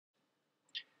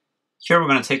here we're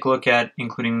going to take a look at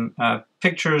including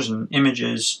pictures and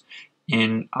images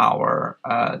in our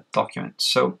document.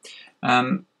 So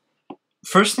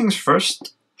first things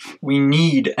first, we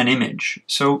need an image.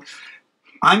 So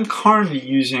I'm currently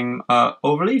using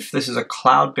Overleaf. This is a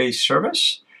cloud-based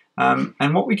service.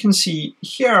 And what we can see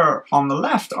here on the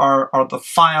left are the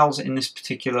files in this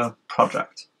particular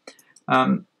project.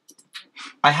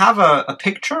 I have a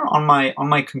picture on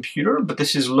my computer, but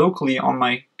this is locally on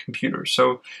my computer.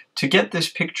 So to get this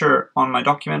picture on my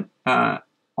document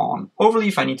on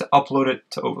Overleaf, I need to upload it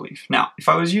to Overleaf. Now, if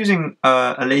I was using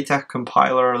a LaTeX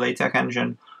compiler, a LaTeX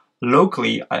engine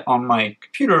locally on my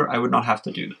computer, I would not have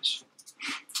to do this.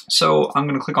 So I'm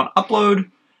going to click on Upload,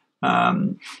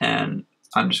 and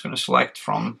I'm just going to select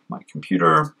from my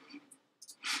computer.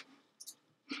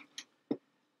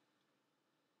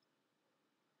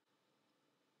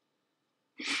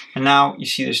 And now you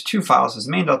see there's two files, there's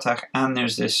main.tex and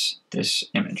there's this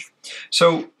image.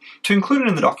 So to include it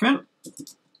in the document,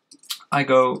 I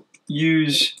go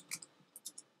Use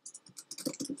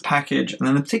Package, and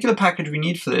then the particular package we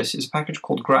need for this is a package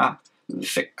called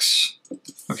graphics.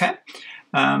 Okay?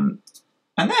 And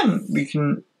then we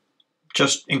can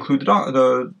just include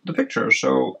the picture.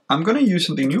 So I'm going to use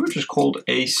something new, which is called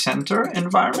a center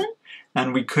environment.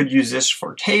 And we could use this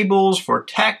for tables, for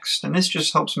text, and this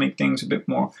just helps make things a bit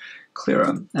more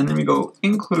clearer. And then we go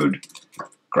include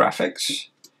graphics,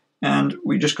 and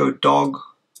we just go dog.jpg.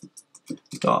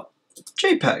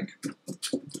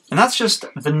 And that's just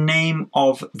the name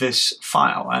of this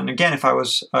file. And again, if I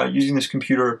was using this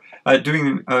computer,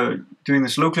 doing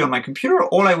this locally on my computer,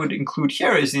 all I would include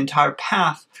here is the entire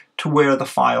path to where the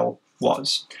file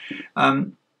was.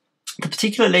 The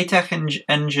particular LaTeX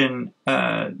engine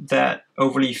that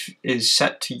Overleaf is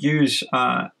set to use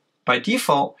by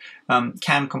default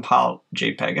can compile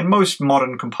JPEG, and most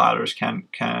modern compilers can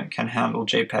handle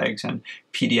JPEGs and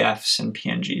PDFs and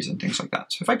PNGs and things like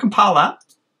that. So if I compile that,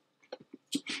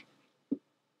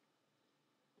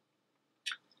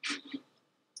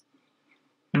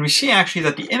 and we see actually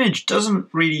that the image doesn't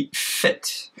really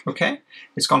fit. Okay,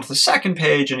 it's gone to the second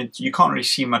page, and you can't really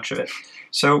see much of it.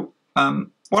 So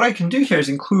what I can do here is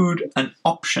include an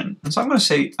option. And so I'm going to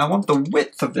say I want the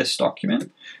width of this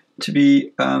document to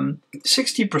be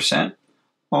 60%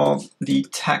 of the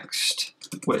text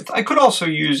width. I could also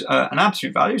use an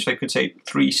absolute value, so I could say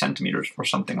 3 centimeters or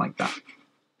something like that.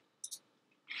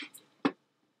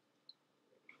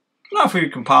 Now if we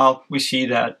compile, we see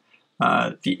that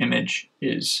the image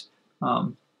is